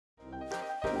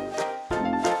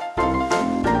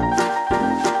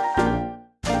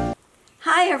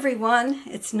everyone,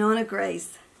 it's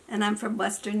NonnaGrace, and I'm from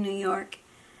Western New York,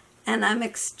 and I'm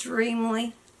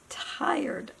extremely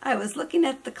tired. I was looking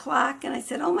at the clock and I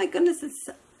said, oh my goodness, it's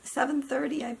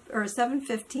 7:30 or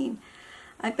 7:15.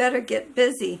 I better get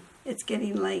busy. It's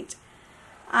getting late.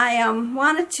 I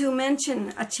wanted to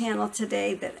mention a channel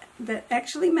today that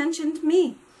actually mentioned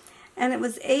me, and it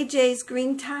was AJ's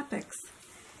Green Topics.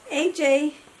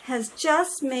 AJ has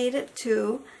just made it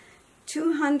to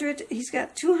 200, he's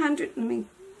got 200, let me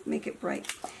make it bright.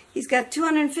 He's got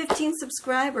 215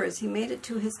 subscribers. He made it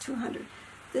to his 200.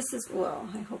 This is, well,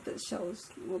 I hope it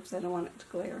shows. Whoops, I don't want it to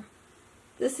glare.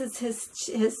 This is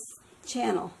his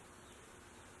channel.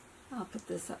 I'll put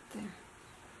this up there.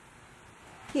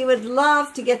 He would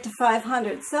love to get to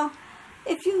 500. So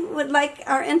if you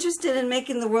are interested in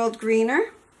making the world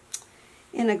greener,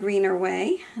 in a greener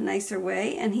way, a nicer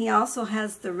way, and he also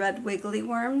has the red wiggly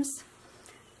worms.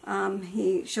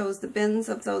 He shows the bins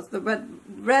of those, the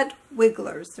red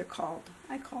wigglers, they're called.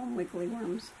 I call them wiggly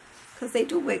worms because they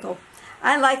do wiggle.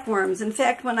 I like worms. In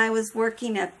fact, when I was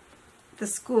working at the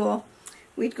school,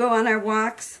 we'd go on our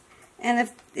walks, and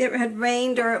if it had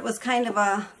rained or it was kind of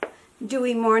a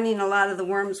dewy morning, a lot of the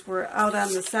worms were out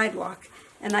on the sidewalk,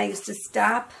 and I used to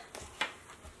stop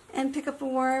and pick up a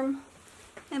worm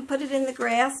and put it in the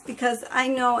grass, because I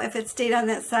know if it stayed on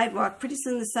that sidewalk, pretty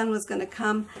soon the sun was going to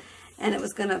come and it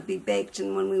was going to be baked,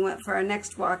 and when we went for our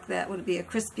next walk, that would be a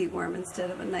crispy worm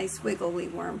instead of a nice wiggly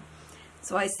worm.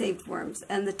 So I saved worms.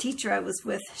 And the teacher I was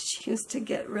with, she used to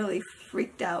get really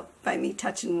freaked out by me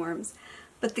touching worms.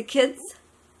 But the kids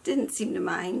didn't seem to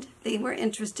mind. They were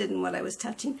interested in what I was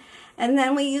touching. And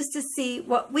then we used to see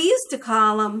what we used to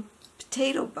call them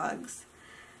potato bugs.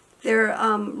 They're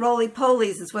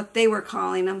roly-polies is what they were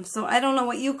calling them. So I don't know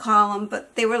what you call them,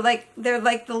 but they're like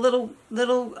the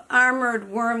little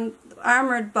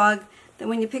armored bug that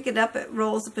when you pick it up, it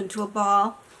rolls up into a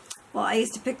ball. Well, I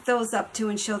used to pick those up too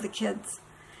and show the kids.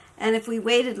 And if we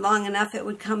waited long enough, it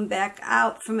would come back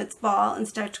out from its ball and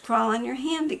start to crawl on your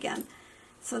hand again.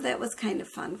 So that was kind of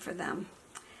fun for them.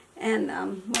 And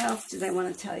what else did I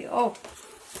want to tell you? Oh,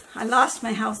 I lost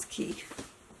my house key.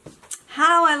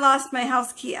 How I lost my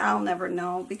house key, I'll never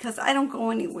know, because I don't go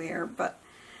anywhere. But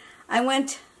I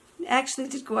actually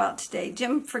did go out today.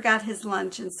 Jim forgot his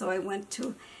lunch, and so I went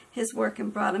to his work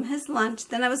and brought him his lunch.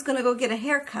 Then I was going to go get a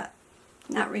haircut,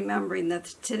 not remembering that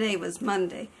today was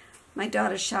Monday. My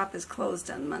daughter's shop is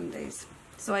closed on Mondays,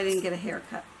 so I didn't get a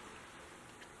haircut.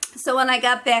 So when I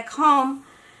got back home,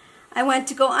 I went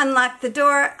to go unlock the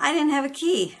door. I didn't have a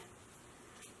key.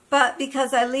 But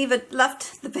because I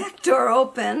left the back door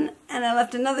open, and I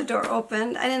left another door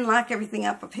open, I didn't lock everything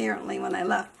up apparently when I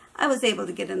left, I was able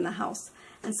to get in the house.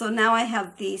 And so now I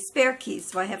have the spare key,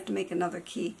 so I have to make another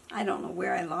key. I don't know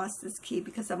where I lost this key,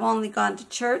 because I've only gone to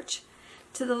church,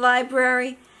 to the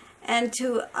library, and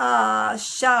to a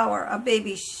shower, a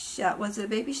baby shower. Was it a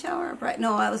baby shower?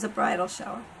 No, it was a bridal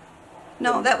shower.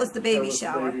 No, that was the baby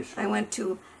shower. I went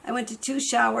to 2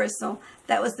 showers, so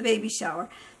that was the baby shower.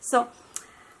 So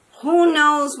who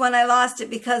knows when I lost it,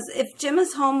 because if Jim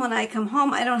is home when I come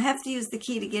home, I don't have to use the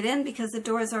key to get in because the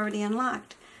door is already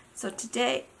unlocked. So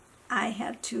today I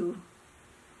had to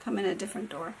come in a different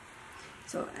door.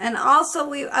 So, and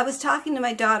also I was talking to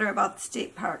my daughter about the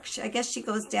state park. I guess she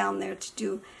goes down there to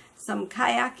do some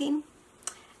kayaking.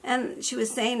 And she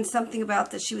was saying something about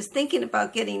that. She was thinking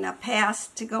about getting a pass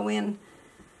to go in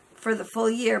for the full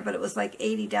year, but it was like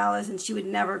 $80, and she would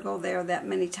never go there that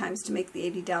many times to make the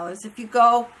 $80. If you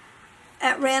go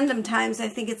at random times, I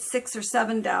think it's $6 or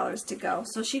 $7 to go.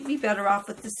 So she'd be better off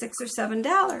with the $6 or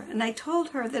 $7. And I told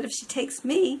her that if she takes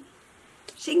me,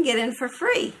 she can get in for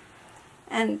free.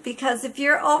 And because if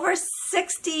you're over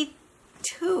 62,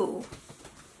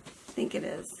 I think it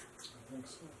is. I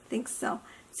think so.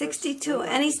 62,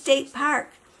 any state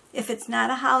park, if it's not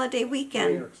a holiday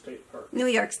weekend. New York State Park. New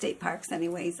York State Parks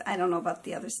anyways. I don't know about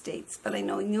the other states, but I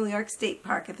know New York State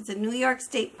Park. If it's a New York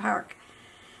State Park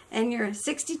and you're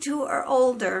 62 or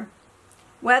older,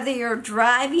 whether you're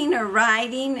driving or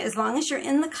riding, as long as you're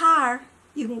in the car,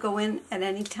 you can go in at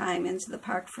any time into the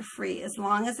park for free, as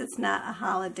long as it's not a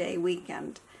holiday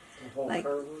weekend. The whole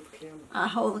carload can?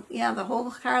 Yeah, the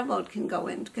whole carload can go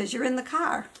in because you're in the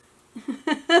car.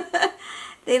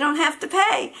 They don't have to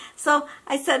pay. So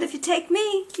I said, if you take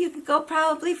me, you could go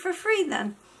probably for free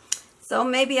then. So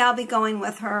maybe I'll be going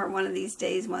with her one of these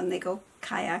days when they go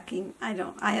kayaking.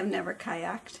 I have never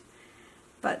kayaked,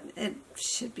 but it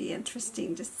should be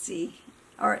interesting to see,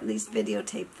 or at least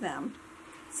videotape them.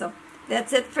 So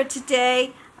that's it for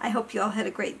today. I hope you all had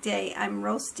a great day. I'm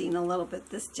roasting a little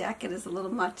bit. This jacket is a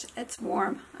little much. It's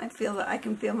warm. I feel that I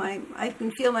can feel my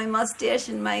mustache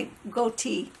and my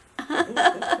goatee.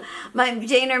 My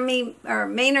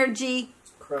Maynard G.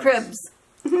 Cribs.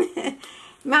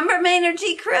 Remember Maynard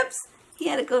G. Cribs? He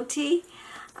had a goatee.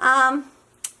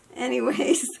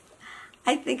 Anyways,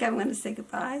 I think I'm going to say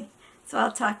goodbye. So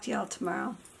I'll talk to y'all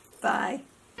tomorrow. Bye.